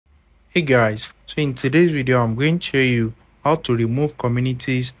Hey guys, so in today's video I'm going to show you how to remove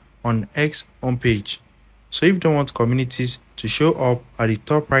communities on X homepage. So if you don't want communities to show up at the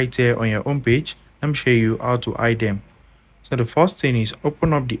top right here on your homepage, let me show you how to hide them. So the first thing is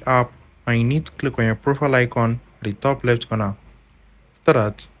open up the app and you need to click on your profile icon at the top left corner. After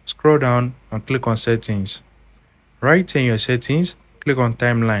that, scroll down and click on settings. Right here in your settings, click on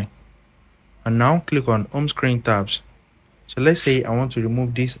timeline and now click on home screen tabs. So let's say I want to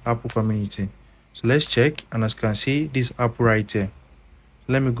remove this Apple community. So let's check, and as you can see, this Apple right here.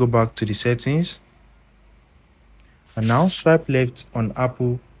 So let me go back to the settings and now swipe left on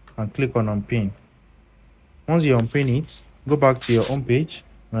Apple and click on unpin. Once you unpin it, go back to your home page,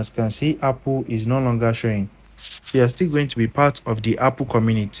 and as you can see, Apple is no longer showing. So you are still going to be part of the Apple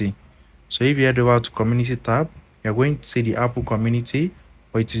community. So if you head over to community tab, you're going to see the Apple community,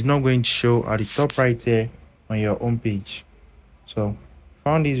 but it is not going to show at the top right here on your home page. So,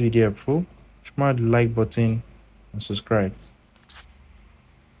 found this video helpful, smash the like button and subscribe.